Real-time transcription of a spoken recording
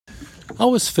I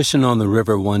was fishing on the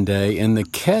river one day, and the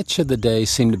catch of the day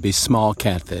seemed to be small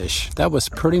catfish. That was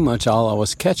pretty much all I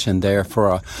was catching there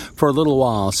for a little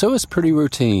while, so it was pretty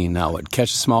routine. I would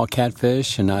catch a small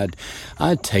catfish, and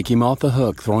I'd take him off the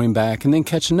hook, throw him back, and then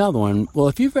catch another one. Well,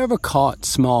 if you've ever caught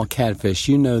small catfish,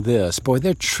 you know this. Boy,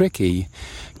 they're tricky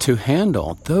to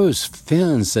handle. Those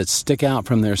fins that stick out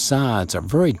from their sides are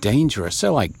very dangerous.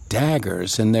 They're like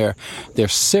daggers, and they're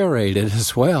serrated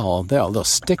as well. They'll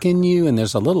stick in you, and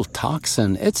there's a little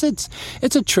toxin. It's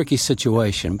a tricky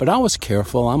situation, but I was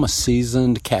careful. I'm a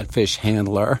seasoned catfish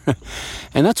handler,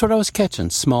 and that's what I was catching,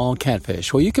 small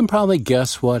catfish. Well, you can probably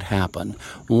guess what happened.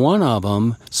 One of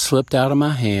them slipped out of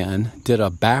my hand, did a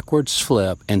backwards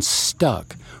flip, and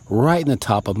stuck right in the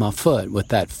top of my foot with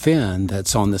that fin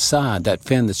that's on the side, that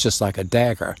fin that's just like a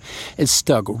dagger. It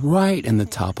stuck right in the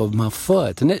top of my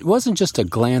foot. And it wasn't just a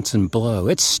glancing blow.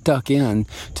 It stuck in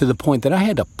to the point that I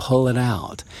had to pull it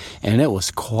out. And it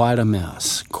was quite a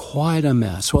mess. Quite a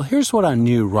mess. Well, here's what I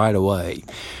knew right away.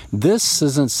 This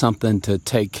isn't something to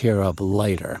take care of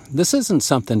later. This isn't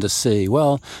something to see,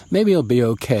 well, maybe it'll be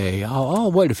okay.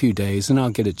 I'll wait a few days and I'll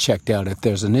get it checked out if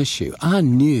there's an issue. I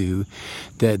knew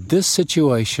that this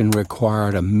situation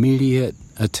required immediate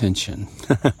attention.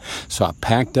 So I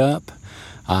packed up,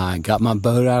 I got my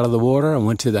boat out of the water, I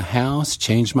went to the house,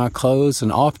 changed my clothes,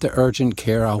 and off to urgent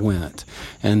care I went.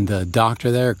 And the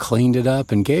doctor there cleaned it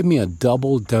up and gave me a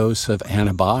double dose of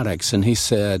antibiotics. And he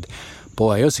said,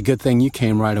 boy, it was a good thing you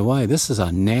came right away. This is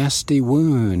a nasty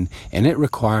wound, and it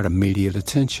required immediate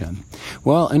attention.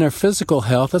 Well, in our physical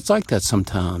health, it's like that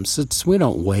sometimes. We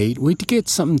don't wait. We get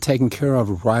something taken care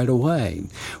of right away.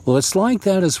 Well, it's like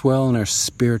that as well in our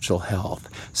spiritual health.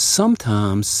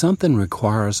 Sometimes something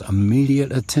requires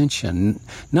immediate attention,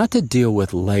 not to deal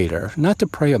with later, not to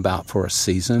pray about for a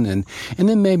season, and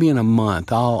then maybe in a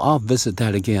month I'll visit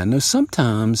that again. No,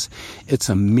 sometimes it's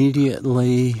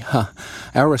immediately,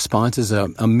 our response is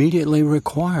immediately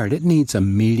required. It needs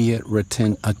immediate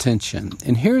attention.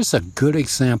 And here's a good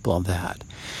example of that.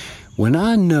 When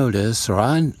I notice or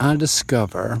I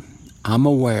discover, I'm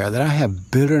aware that I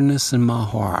have bitterness in my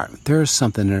heart, there is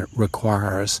something that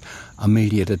requires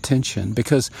immediate attention,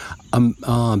 because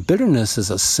bitterness is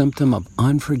a symptom of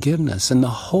unforgiveness, and the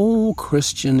whole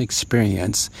Christian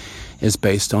experience is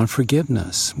based on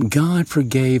forgiveness. God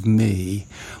forgave me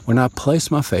when I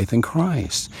placed my faith in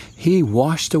Christ. He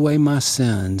washed away my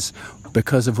sins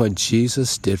because of what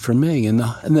Jesus did for me. And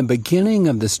the beginning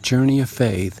of this journey of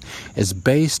faith is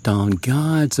based on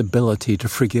God's ability to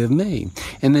forgive me.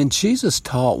 And then Jesus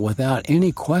taught without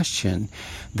any question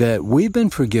that we've been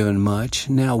forgiven much,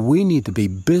 now we need to be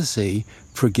busy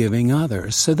forgiving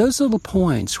others. So those little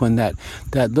points when that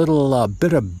little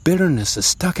bit of bitterness is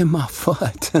stuck in my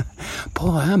foot.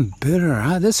 Boy, I'm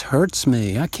bitter. This hurts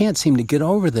me. I can't seem to get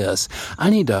over this. I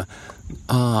need to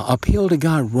appeal to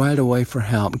God right away for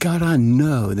help. God, I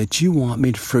know that you want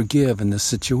me to forgive in this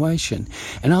situation,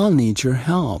 and I'll need your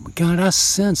help. God, I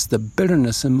sense the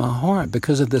bitterness in my heart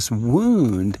because of this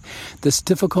wound, this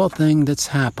difficult thing that's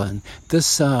happened,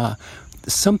 this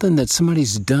something that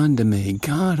somebody's done to me.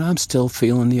 God, I'm still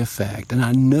feeling the effect, and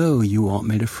I know you want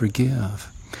me to forgive.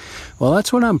 Well,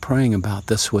 that's what I'm praying about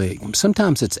this week.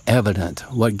 Sometimes it's evident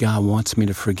what God wants me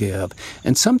to forgive.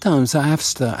 And sometimes I have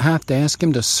to ask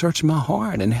him to search my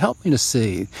heart and help me to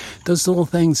see those little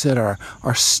things that are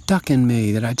stuck in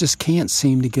me that I just can't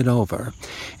seem to get over.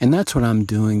 And that's what I'm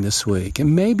doing this week.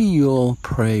 And maybe you'll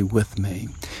pray with me.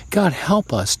 God,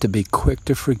 help us to be quick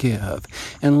to forgive.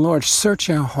 And Lord, search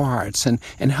our hearts and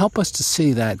help us to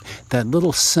see that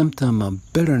little symptom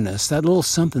of bitterness, that little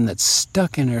something that's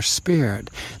stuck in our spirit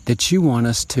that you want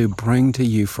us to bring to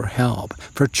you for help,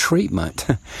 for treatment,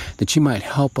 that you might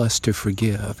help us to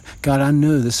forgive. God, I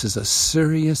know this is a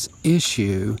serious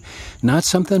issue, not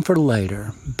something for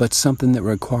later, but something that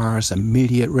requires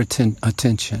immediate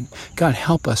attention. God,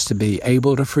 help us to be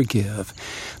able to forgive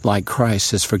like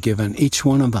Christ has forgiven each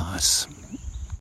one of us.